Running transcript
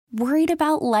Worried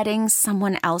about letting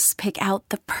someone else pick out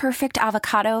the perfect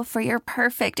avocado for your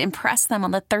perfect impress them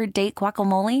on the third date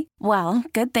guacamole? Well,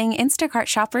 good thing Instacart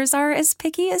shoppers are as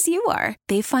picky as you are.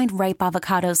 They find ripe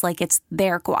avocados like it's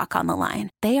their guac on the line.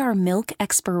 They are milk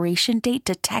expiration date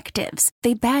detectives.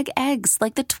 They bag eggs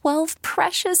like the 12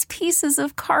 precious pieces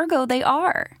of cargo they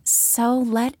are. So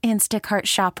let Instacart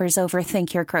shoppers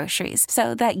overthink your groceries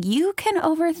so that you can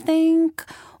overthink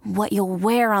what you'll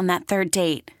wear on that third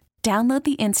date. Download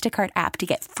the Instacart app to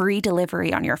get free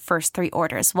delivery on your first 3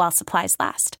 orders while supplies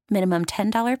last. Minimum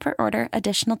 $10 per order.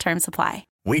 Additional terms apply.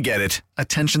 We get it.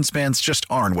 Attention spans just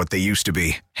aren't what they used to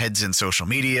be. Heads in social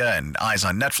media and eyes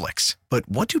on Netflix. But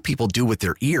what do people do with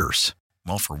their ears?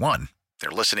 Well, for one, they're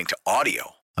listening to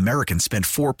audio. Americans spend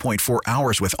 4.4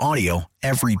 hours with audio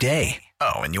every day.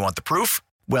 Oh, and you want the proof?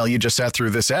 Well, you just sat through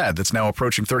this ad that's now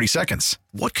approaching 30 seconds.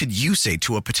 What could you say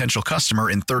to a potential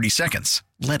customer in 30 seconds?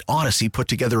 Let Odyssey put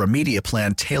together a media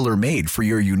plan tailor-made for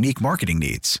your unique marketing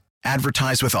needs.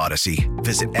 Advertise with Odyssey.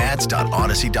 Visit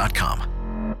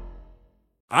ads.odyssey.com.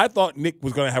 I thought Nick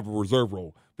was going to have a reserve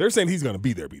role. They're saying he's going to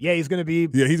be there. Yeah, he's going to be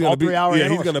he's all 3 hours. Yeah,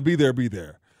 he's going to be there.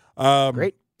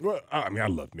 Great. Well, I mean, I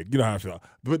love Nick. You know how I feel.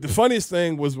 But the funniest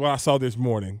thing was what I saw this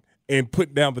morning and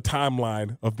put down the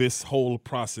timeline of this whole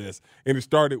process. And it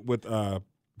started with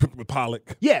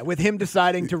Pollock. Yeah, with him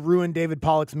deciding to ruin David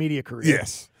Pollock's media career.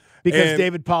 Yes. Because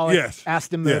David Pollock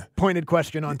asked him the pointed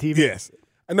question on TV. Yes.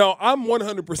 No, I'm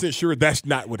 100% sure that's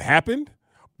not what happened,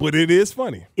 but it is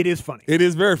funny. It is funny. It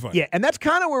is very funny. Yeah, and that's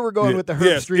kind of where we're going with the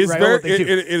Herbstreit Raiola thing, too.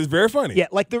 It is very funny. Yeah,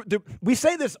 like we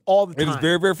say this all the time. It is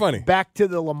very, very funny. Back to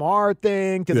the Lamar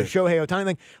thing, to the Shohei Ohtani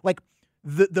thing. Like,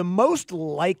 the most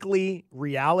likely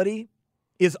reality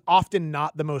is often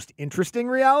not the most interesting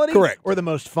reality. Correct. Or the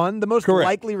most fun. The most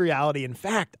likely reality, in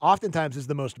fact, oftentimes is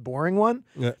the most boring one.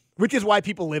 Yeah. Which is why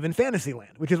people live in fantasy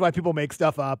land, which is why people make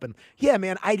stuff up. And yeah,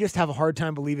 man, I just have a hard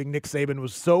time believing Nick Saban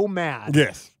was so mad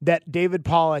that David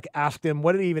Pollock asked him,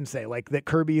 what did he even say? Like that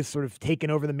Kirby is sort of taken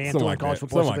over the mantle in college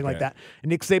football or something like that. And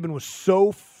Nick Saban was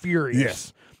so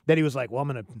furious that he was like, well,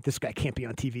 this guy can't be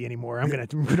on TV anymore. I'm going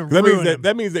to ruin him.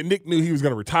 That means that Nick knew he was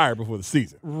going to retire before the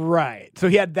season. Right. So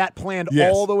he had that planned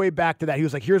all the way back to that. He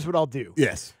was like, here's what I'll do.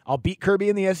 Yes. I'll beat Kirby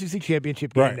in the SEC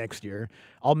championship game next year.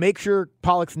 I'll make sure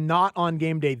Pollock's not on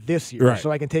game day this year so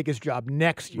I can take his job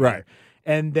next year. Right.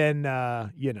 And then,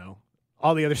 all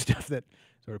the other stuff that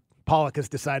sort of Pollock has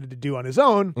decided to do on his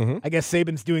own, I guess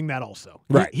Saban's doing that also.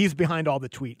 Right. He's behind all the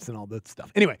tweets and all that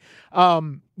stuff. Anyway, I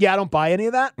don't buy any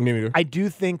of that. Me neither. I do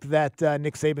think that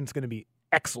Nick Saban's going to be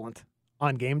excellent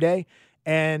on game day.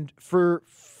 And I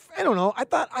don't know,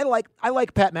 I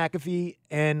like Pat McAfee,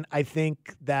 and I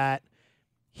think that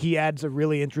he adds a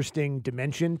really interesting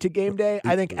dimension to game day.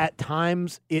 I think at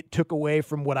times it took away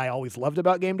from what I always loved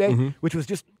about game day, which was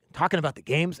just talking about the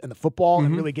games and the football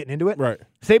and really getting into it. Right.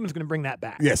 Saban's going to bring that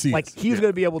back. Yes, he is. He's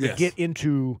going to be able to get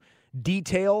into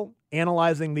detail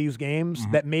analyzing these games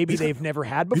that maybe they've never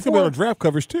had before. He's going to be on draft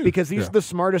covers too. Because he's the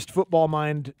smartest football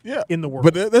mind in the world.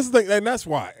 But that's the thing, and that's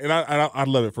why. And I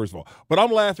love it, first of all. But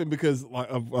I'm laughing because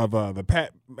of the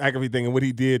Pat McAfee thing and what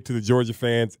he did to the Georgia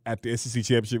fans at the SEC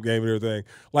championship game and everything.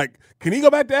 Like, can he go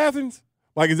back to Athens?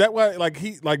 Like, is that why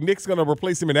Nick's going to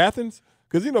replace him in Athens?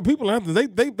 Because, people in Athens,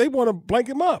 they want to blank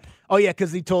him up. Oh, yeah,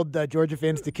 because he told Georgia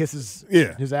fans to kiss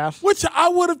his ass. Which I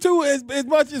would have, too, as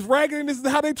much as ragging this is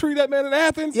how they treat that man in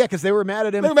Athens. Yeah, because they were mad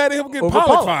at him. They were mad at him getting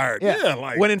Pollock fired.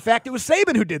 Yeah, when, in fact, it was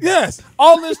Saban who did that. Yes,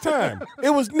 all this time.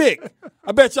 It was Nick.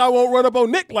 I bet y'all won't run up on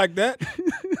Nick like that.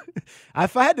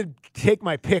 If I had to take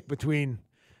my pick between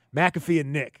McAfee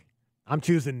and Nick, I'm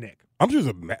choosing Nick. I'm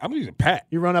choosing Pat.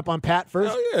 You run up on Pat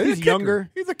first? Oh, yeah, he's younger.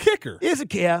 He's a kicker. He's a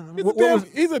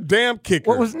He's a damn kicker.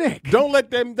 What was Nick? Don't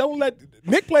let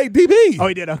Nick play DB. Oh,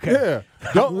 he did? Okay.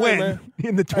 Yeah. When?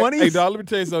 In the 20s? Hey, dog, let me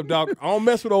tell you something, dog. I don't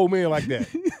mess with old men like that.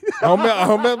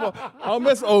 I don't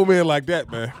mess with old men like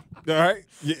that, man. All right?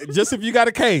 Just if you got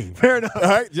a cane. Fair enough. All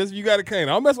right? Just if you got a cane.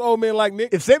 I don't mess with old men like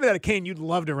Nick. If Saban had a cane, you'd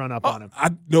love to run up on him. I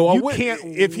wouldn't.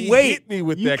 If he hit me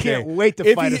with that cane. You can't wait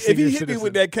to fight a senior If he hit me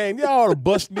with that cane, y'all ought to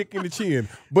bust Nick in the chin.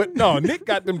 But no, Nick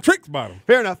got them tricks about him.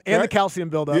 Fair enough. And the calcium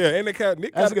buildup. Yeah, and Nick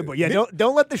That's a good point. Yeah,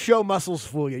 don't let the show muscles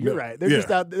fool you. You're right. They're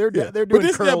just out there. They're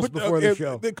doing curls before the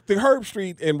show. The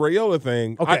Herbstreit and Raiola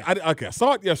thing, I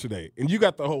saw it yesterday, and you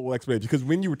got the whole explanation because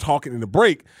when you were talking in the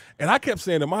break, and I kept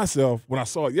saying to myself when I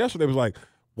saw it yesterday, it was like,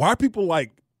 why are people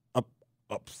like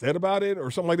upset about it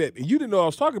or something like that? And you didn't know what I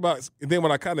was talking about. And then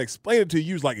when I kind of explained it to you,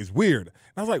 you was like, it's weird. And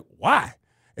I was like, why?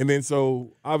 And then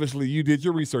so obviously you did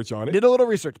your research on it. Did a little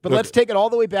research, but let's take it all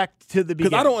the way back to the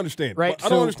beginning. Because I don't understand. Right? I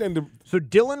don't understand. So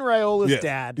Dylan Raiola's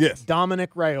dad,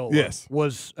 Dominic Raiola,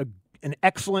 was an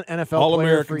excellent NFL player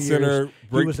All-American for years. center, He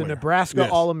great was a player. Nebraska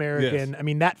Yes. All-American. Yes. I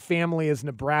mean, that family is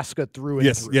Nebraska through and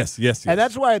Yes, through. yes. And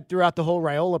that's why throughout the whole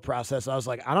Raiola process, I was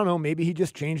like, I don't know, maybe he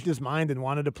just changed his mind and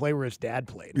wanted to play where his dad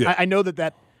played. Yeah. I know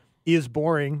that is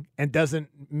boring and doesn't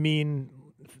mean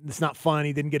it's not fun.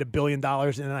 He didn't get $1 billion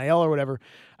in NIL or whatever.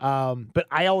 But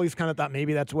I always kind of thought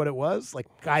maybe that's what it was. Like,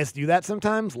 guys do that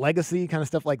sometimes, legacy kind of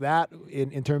stuff like that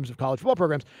in terms of college football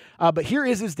programs. But here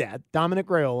is his dad, Dominic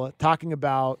Raiola, talking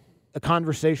about a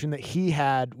conversation that he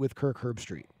had with Kirk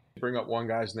Herbstreit. Bring up one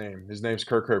guy's name. His name's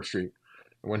Kirk Herbstreit.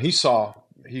 When he saw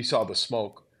the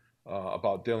smoke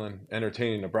about Dylan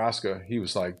entertaining Nebraska, he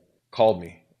was like, called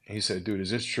me. He said, dude, is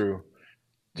this true?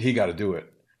 He got to do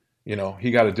it. You know, he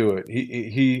got to do it.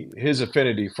 His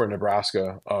affinity for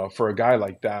Nebraska, for a guy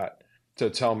like that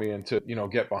to tell me and to,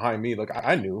 get behind me. Look,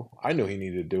 I knew he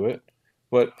needed to do it,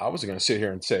 but I wasn't going to sit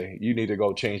here and say, you need to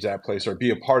go change that place or be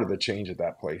a part of the change at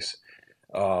that place.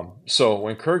 So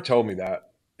when Kirk told me that,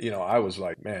 I was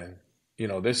like, man,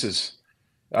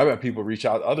 I've had people reach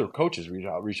out, other coaches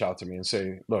reach out to me and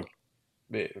say, look,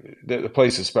 the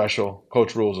place is special.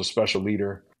 Coach Rule's a special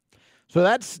leader. So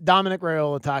that's Dominic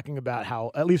Raiola talking about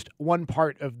how at least one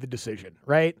part of the decision,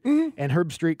 right? Mm-hmm. And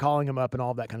Herbstreit calling him up and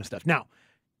all of that kind of stuff. Now,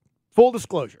 full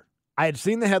disclosure, I had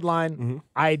seen the headline. Mm-hmm.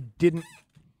 I didn't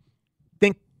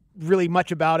think really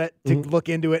much about it to look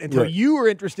into it until you were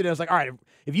interested. I was like, all right,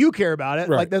 if you care about it,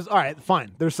 like that's all right,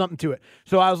 fine. There's something to it.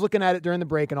 So I was looking at it during the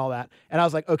break and all that, and I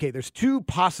was like, okay, there's two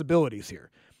possibilities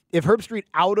here. If Herbstreit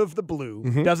out of the blue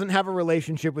doesn't have a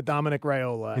relationship with Dominic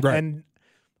Raiola and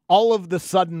all of the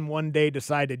sudden one day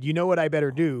decided, you know what I better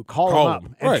do? Call him up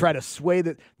and try to sway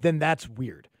that, then that's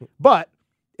weird. But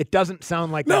it doesn't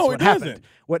sound like that's what happened.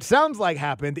 What sounds like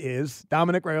happened is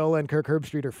Dominic Raiola and Kirk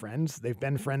Herbstreit are friends. They've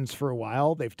been friends for a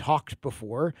while. They've talked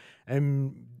before,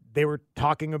 and they were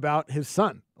talking about his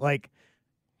son. Like,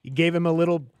 he gave him a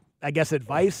little, I guess,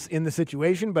 advice in the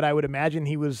situation, but I would imagine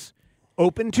he was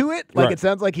open to it. Like, it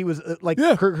sounds like he was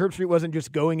Kirk Herbstreit wasn't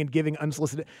just going and giving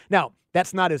unsolicited. Now,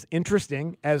 that's not as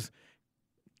interesting as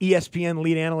ESPN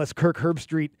lead analyst Kirk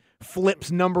Herbstreit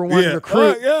flips number one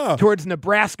recruit towards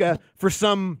Nebraska for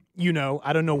some,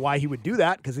 I don't know why he would do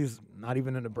that because he's not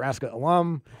even a Nebraska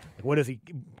alum. Like, what does he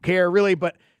care really?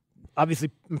 But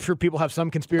obviously, I'm sure people have some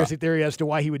conspiracy theory as to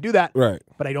why he would do that. Right.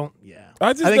 But I don't. Yeah.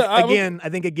 I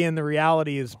think the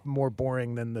reality is more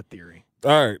boring than the theory.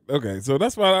 All right. Okay. So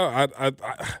that's why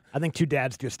I think two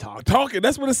dads just talking.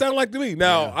 That's what it sounded like to me.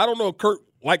 Now I don't know if Kirk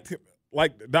liked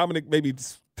Dominic maybe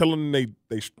telling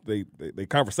they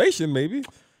conversation maybe.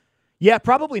 Yeah,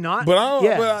 probably not. But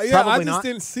I just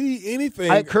didn't see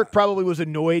anything. Kirk probably was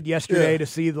annoyed yesterday to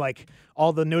see like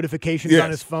all the notifications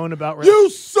on his phone about you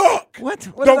suck. What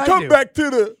don't come back to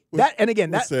the that and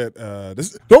again that said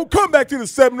don't come back to the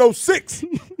 706.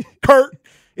 Kurt,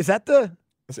 is that the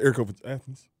that's Eric over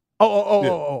Athens.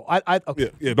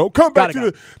 Okay. Yeah. Don't come back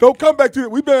Don't come back to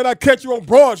it. We better not catch you on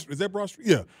Broad Street. Is that Broad Street?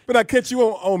 Yeah. But I catch you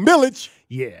on Millage.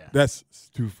 Yeah. That's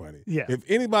too funny. Yeah. If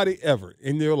anybody ever,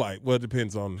 and you're like, well, it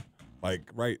depends on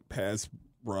right past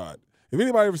Broad. If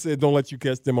anybody ever said don't let you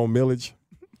catch them on Millage.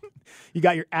 You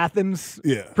got your Athens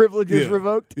privileges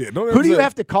revoked? Yeah. Who do you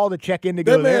have to call to check in to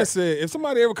go there? That man said, if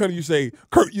somebody ever come to you say,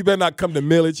 Kurt, you better not come to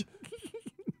Millage.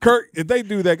 Kurt, if they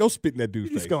do that, go spit in that dude's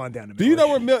face. Just going down to Millage. Do you know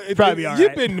where Millage? Probably all right.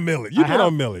 You've been to Millage. You've been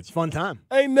on Millage. Fun time.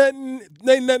 Ain't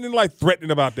nothing like threatening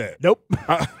about that. Nope.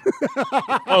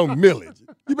 On Millage.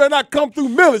 You better not come through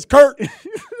Millage, Kurt.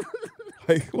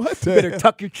 Like, what the better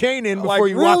tuck your chain in before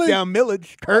you walk down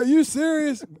Millage, Kurt. Are you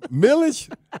serious?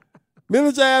 Millage?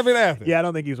 Millage Ave in Athens. Yeah, I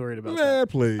don't think he's worried about that. Man,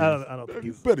 please. I don't think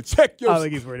he's. Better check your. I don't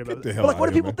think he's worried about that. But what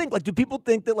do people think? Like, do people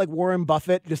think that Warren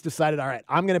Buffett just decided, all right,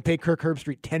 I'm going to pay Kirk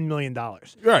Herbstreit $10 million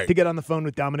to get on the phone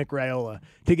with Dominic Raiola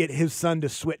to get his son to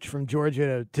switch from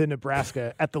Georgia to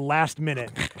Nebraska at the last minute,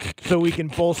 so we can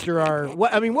bolster our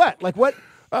what? I mean, what? Like what?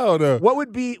 I don't know. What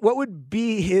would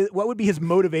be his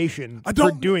motivation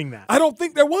for doing that? I don't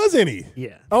think there was any.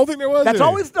 Yeah, I don't think there was. That's any.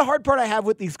 always the hard part I have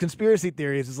with these conspiracy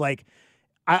theories. Is like.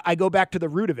 I go back to the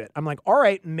root of it. I'm like, all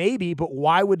right, maybe, but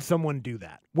why would someone do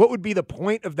that? What would be the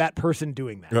point of that person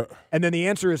doing that? And then the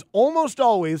answer is almost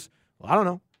always, well, I don't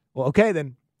know. Well, okay,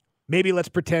 then maybe let's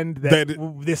pretend that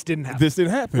this didn't happen. This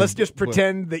didn't happen. Let's just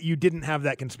pretend that you didn't have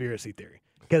that conspiracy theory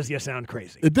because you sound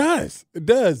crazy. It does.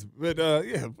 But I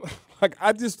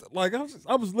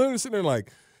was literally sitting there like,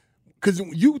 because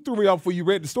you threw me off when you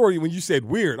read the story when you said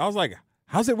weird. I was like,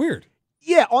 how's it weird?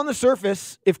 Yeah, on the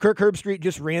surface, if Kirk Herbstreit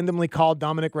just randomly called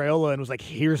Dominic Raiola and was like,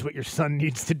 here's what your son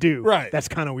needs to do, that's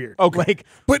kind of weird. Okay.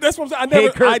 But that's what I'm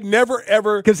saying. I never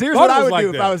ever. Because here's what I would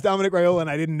do if I was Dominic Raiola and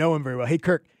I didn't know him very well. Hey,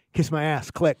 Kirk, kiss my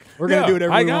ass. Click. We're going to do it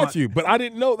every I got you. But I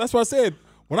didn't know. That's what I said.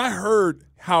 when I heard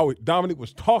how Dominic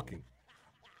was talking,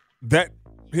 that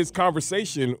his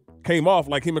conversation came off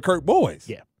like him and Kirk boys.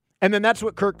 Yeah. And then that's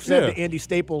what Kirk said to Andy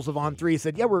Staples of On 3. He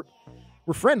said, yeah, we're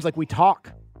friends. Like, we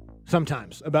talk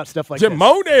sometimes about stuff like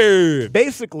Jamone. this.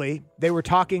 Basically, they were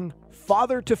talking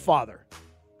father to father.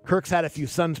 Kirk's had a few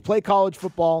sons play college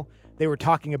football. They were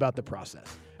talking about the process.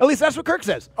 At least that's what Kirk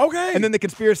says. Okay. And then the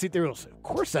conspiracy theory will say, of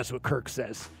course that's what Kirk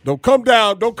says. Don't come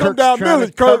down Kirk's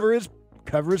Millage, Kirk.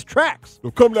 Cover his tracks.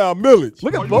 Don't come down Millage.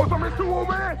 Look at both.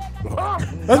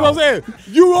 That's what I'm saying.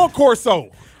 You on Corso.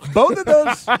 Both of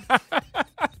those,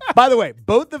 by the way,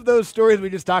 both of those stories we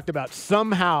just talked about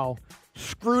somehow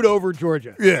screwed over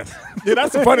Georgia. Yes. Yeah,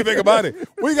 that's the funny thing about it.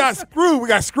 We got screwed. We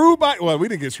got screwed by, well, we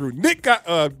didn't get screwed.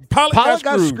 Pollock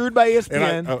got screwed by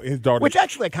ESPN, and his daughter, which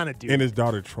actually I kind of do. And his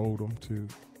daughter trolled him, too.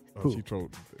 Who? She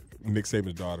trolled Nick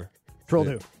Saban's daughter. Trolled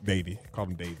who? Davey. Called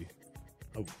him Davey.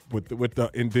 Oh. With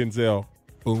the in Denzel.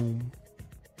 Boom.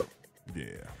 Yeah.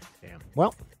 Damn.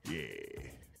 Well. Yeah.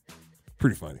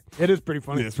 Pretty funny. It is pretty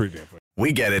funny. Yeah, it's pretty damn funny.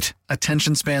 We get it.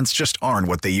 Attention spans just aren't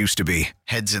what they used to be.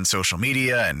 Heads in social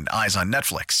media and eyes on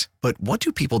Netflix. But what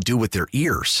do people do with their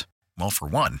ears? Well, for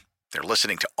one, they're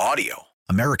listening to audio.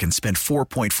 Americans spend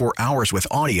 4.4 hours with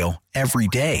audio every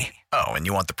day. Oh, and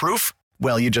you want the proof?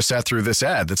 Well, you just sat through this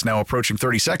ad that's now approaching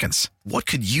 30 seconds. What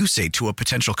could you say to a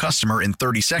potential customer in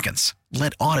 30 seconds?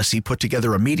 Let Odyssey put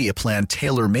together a media plan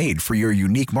tailor-made for your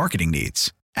unique marketing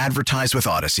needs. Advertise with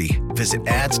Odyssey. Visit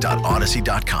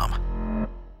ads.odyssey.com.